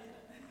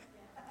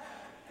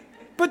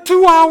 But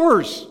 2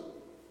 hours.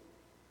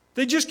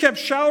 They just kept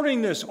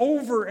shouting this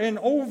over and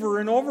over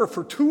and over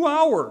for 2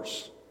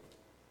 hours.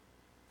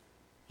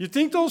 You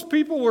think those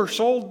people were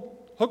sold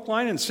hook,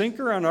 line, and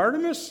sinker on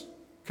Artemis?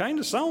 Kind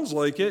of sounds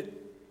like it.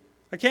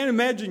 I can't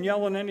imagine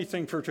yelling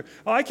anything for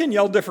I can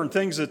yell different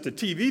things at the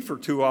TV for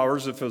 2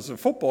 hours if there's a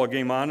football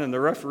game on and the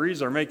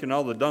referees are making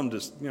all the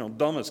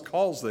dumbest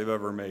calls they've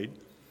ever made.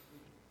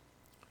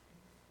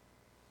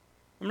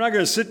 I'm not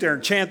going to sit there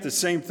and chant the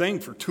same thing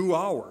for 2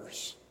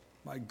 hours.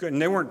 My goodness,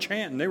 they weren't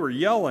chanting, they were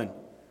yelling.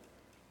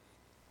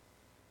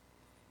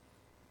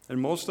 And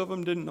most of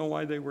them didn't know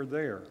why they were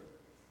there.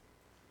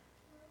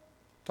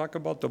 Talk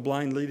about the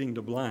blind leading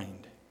the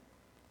blind.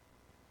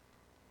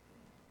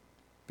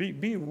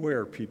 Be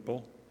aware,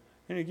 people.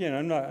 And again,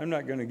 I'm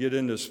not going to get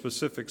into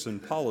specifics in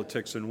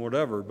politics and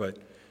whatever, but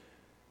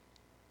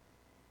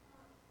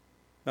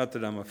not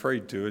that I'm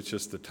afraid to, it's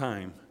just the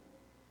time.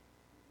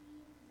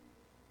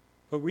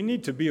 But we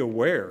need to be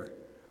aware.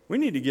 We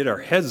need to get our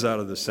heads out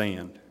of the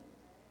sand.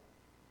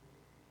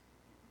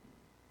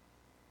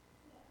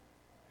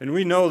 And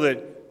we know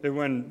that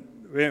when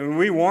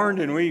we warned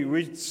and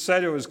we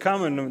said it was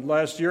coming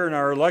last year in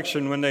our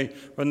election when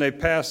they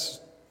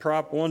passed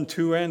Prop 1,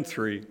 2, and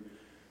 3.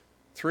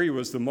 3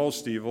 was the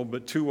most evil,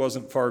 but 2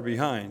 wasn't far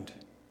behind.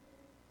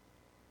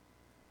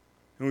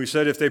 And we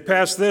said if they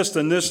pass this,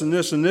 then this and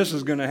this and this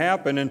is going to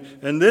happen.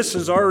 And this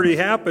has already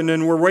happened,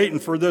 and we're waiting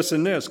for this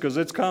and this because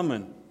it's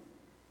coming.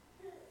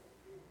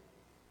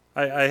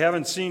 I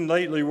haven't seen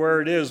lately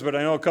where it is, but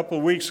I know a couple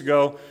of weeks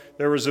ago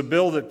there was a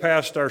bill that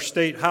passed our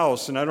state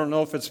house, and I don't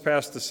know if it's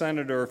passed the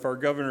Senate or if our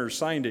governor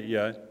signed it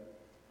yet,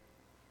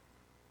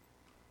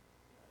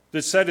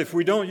 that said if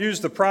we don't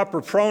use the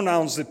proper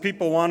pronouns that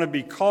people want to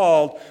be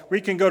called,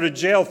 we can go to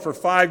jail for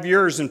 5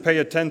 years and pay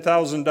a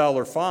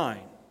 $10,000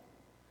 fine.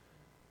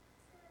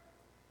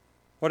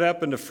 What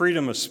happened to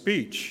freedom of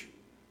speech?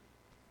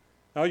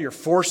 Now you're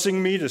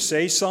forcing me to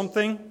say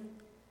something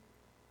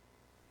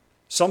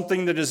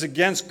that is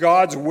against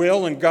God's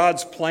will and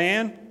God's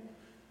plan?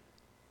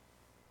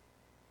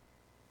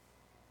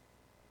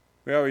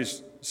 We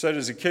always said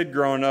as a kid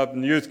growing up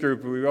in the youth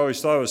group, we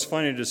always thought it was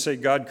funny to say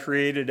God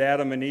created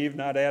Adam and Eve,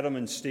 not Adam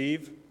and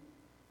Steve.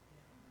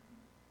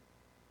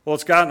 Well,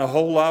 it's gotten a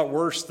whole lot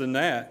worse than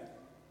that.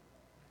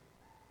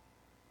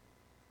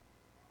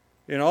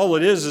 And all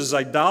it is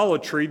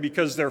idolatry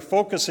because they're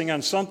focusing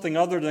on something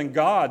other than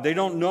God. They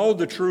don't know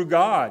the true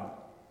God.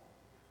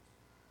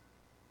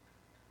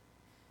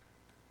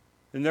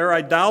 And their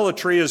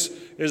idolatry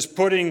is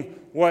putting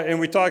what, and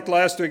we talked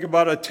last week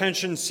about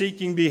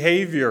attention-seeking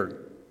behavior.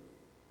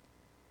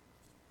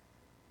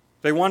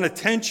 They want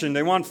attention.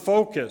 They want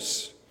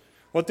focus.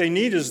 What they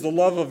need is the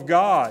love of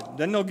God.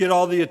 Then they'll get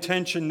all the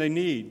attention they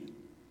need.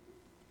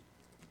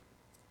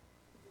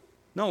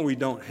 No, we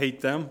don't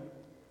hate them.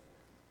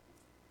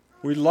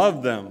 We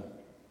love them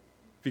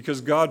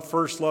because God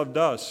first loved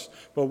us.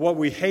 But what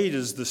we hate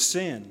is the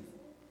sin.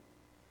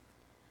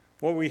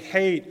 What we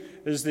hate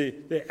is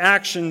the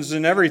actions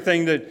and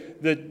everything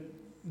that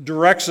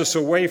directs us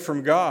away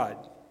from God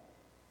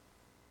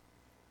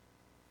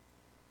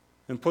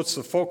and puts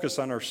the focus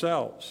on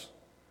ourselves.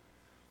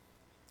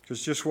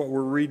 Because just what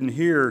we're reading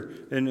here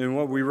and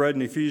what we read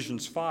in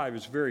Ephesians 5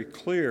 is very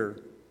clear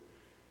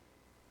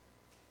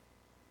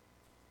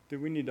that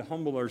we need to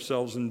humble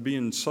ourselves and be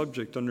in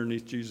subject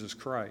underneath Jesus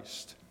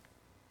Christ.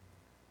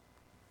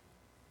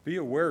 Be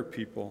aware,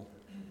 people.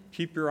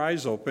 Keep your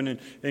eyes open.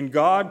 And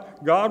God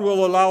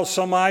will allow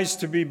some eyes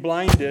to be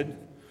blinded.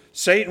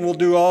 Satan will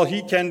do all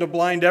he can to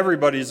blind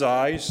everybody's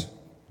eyes.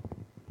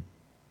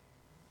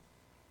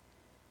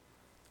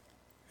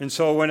 And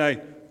so when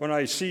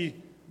I see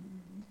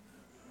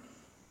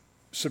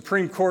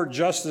Supreme Court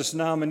justice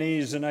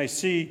nominees and I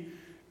see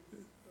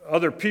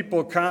other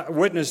people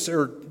witness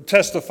or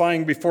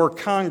testifying before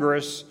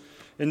Congress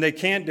and they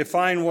can't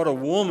define what a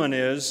woman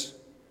is,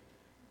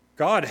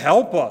 God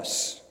help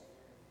us.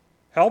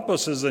 Help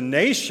us as a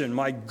nation.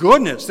 My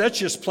goodness, that's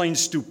just plain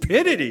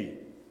stupidity.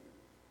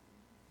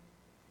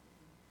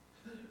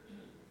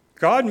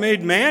 God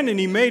made man and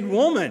he made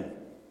woman.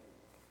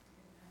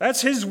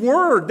 That's his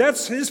word.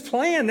 That's his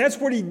plan. That's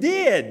what he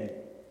did.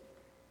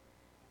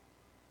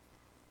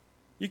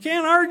 You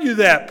can't argue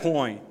that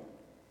point.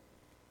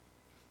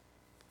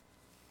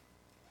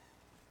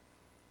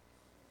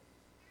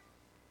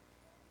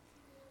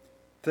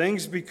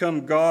 Things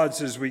become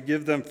God's as we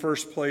give them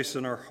first place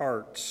in our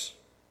hearts.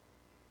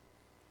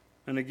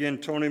 And again,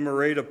 Tony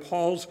Moreta,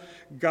 Paul's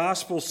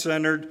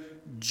gospel-centered,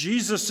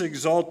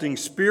 Jesus-exalting,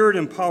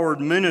 Spirit-empowered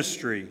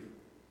ministry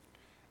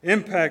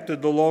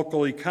impacted the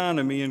local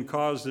economy and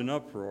caused an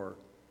uproar.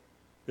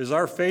 Is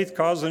our faith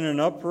causing an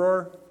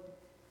uproar?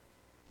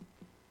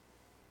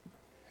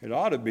 It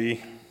ought to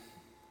be.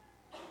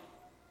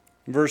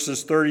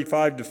 Verses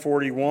 35 to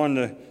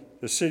 41,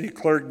 the city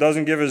clerk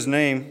doesn't give his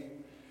name,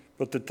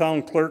 but the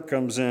town clerk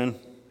comes in,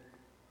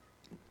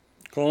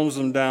 calms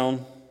them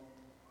down.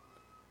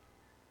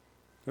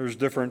 There's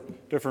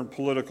different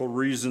political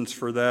reasons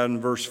for that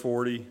in verse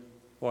 40,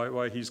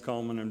 why he's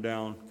calming them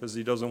down, because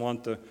he doesn't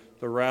want the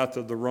wrath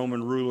of the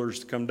Roman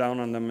rulers to come down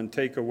on them and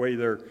take away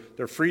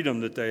their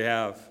freedom that they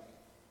have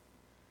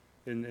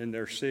in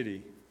their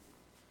city.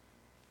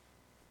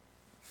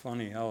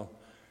 Funny how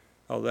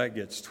that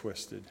gets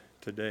twisted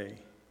today.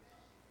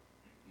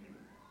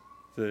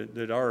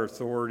 That our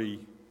authority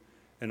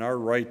and our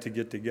right to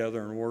get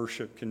together and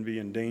worship can be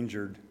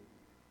endangered.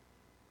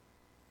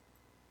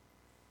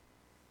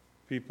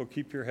 People,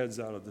 keep your heads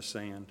out of the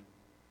sand.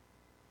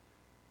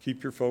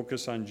 Keep your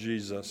focus on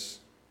Jesus.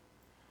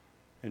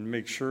 And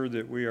make sure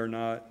that we are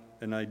not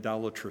an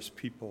idolatrous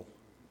people.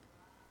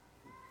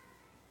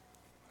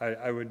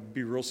 I would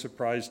be real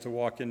surprised to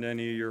walk into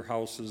any of your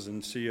houses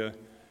and see a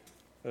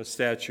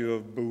statue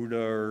of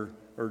Buddha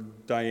or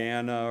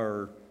Diana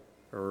or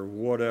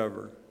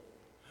whatever.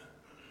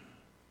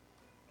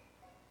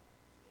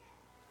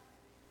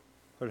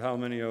 But how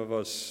many of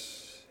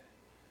us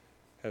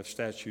have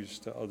statues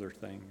to other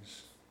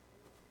things?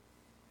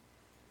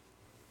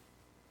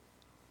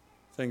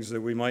 Things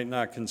that we might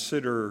not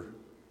consider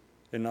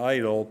an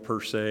idol per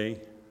se.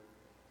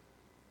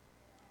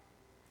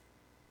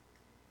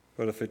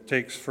 But if it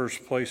takes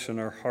first place in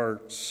our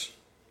hearts,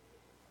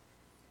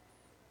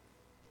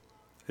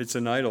 it's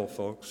an idol,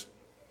 folks.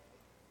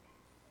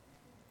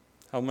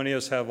 How many of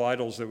us have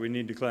idols that we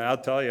need to clean? I'll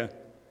tell you,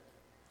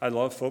 I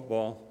love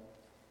football,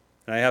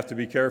 and I have to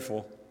be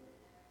careful,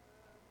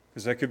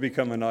 because that could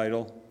become an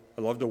idol.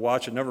 I love to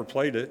watch it, never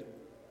played it.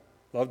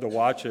 Love to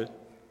watch it.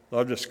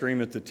 Love to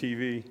scream at the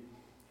TV.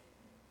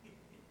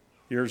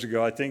 Years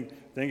ago, I think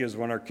it was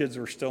when our kids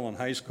were still in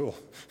high school.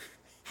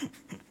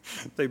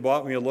 They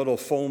bought me a little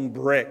foam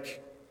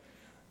brick.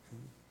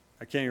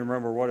 I can't even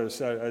remember what it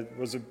said.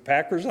 Was it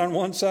Packers on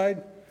one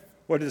side?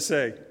 What did it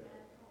say?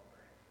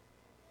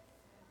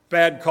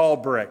 Bad call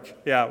brick.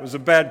 Yeah, it was a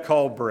bad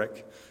call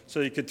brick.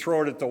 So you could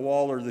throw it at the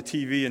wall or the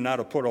TV and not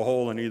have put a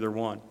hole in either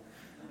one.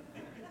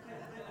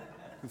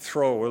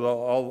 Throw it with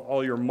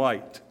all your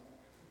might.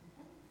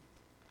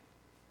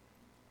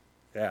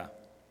 Yeah.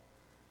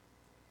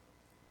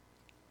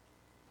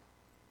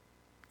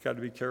 Got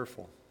to be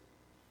careful.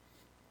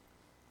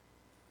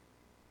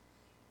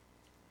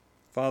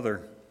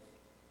 Father,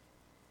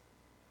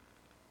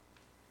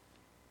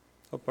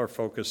 help our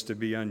focus to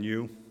be on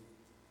you.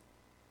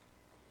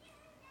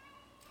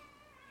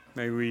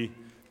 May we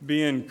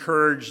be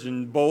encouraged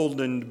and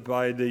emboldened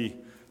by the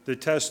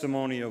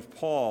testimony of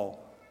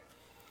Paul.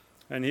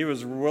 And he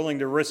was willing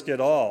to risk it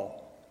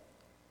all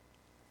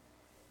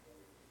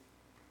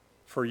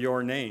for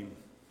your name.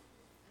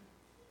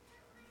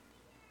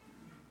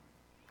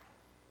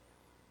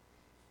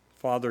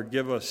 Father,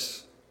 give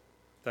us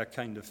that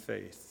kind of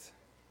faith.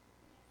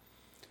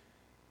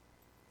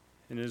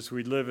 And as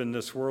we live in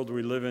this world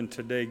we live in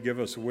today, give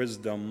us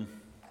wisdom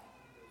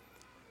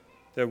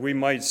that we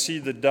might see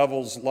the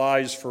devil's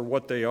lies for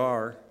what they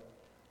are,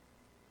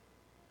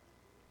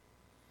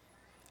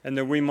 and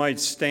that we might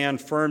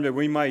stand firm, that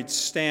we might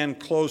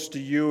stand close to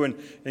you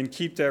and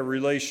keep that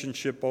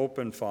relationship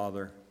open,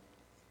 Father.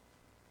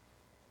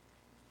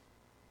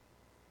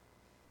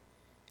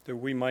 that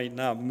we might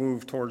not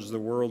move towards the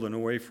world and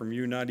away from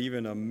you, not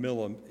even a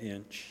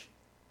milli-inch.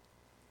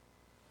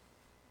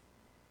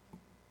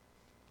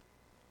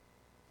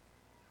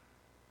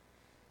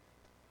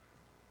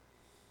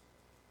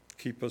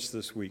 Keep us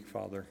this week,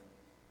 Father.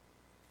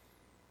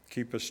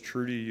 Keep us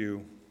true to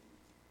you.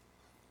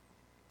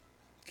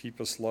 Keep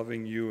us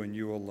loving you and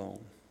you alone.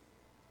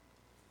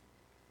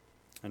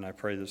 And I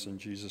pray this in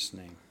Jesus'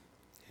 name.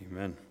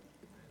 Amen.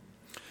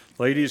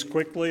 Ladies,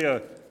 quickly,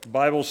 a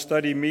Bible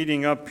study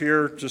meeting up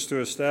here just to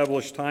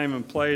establish time and place.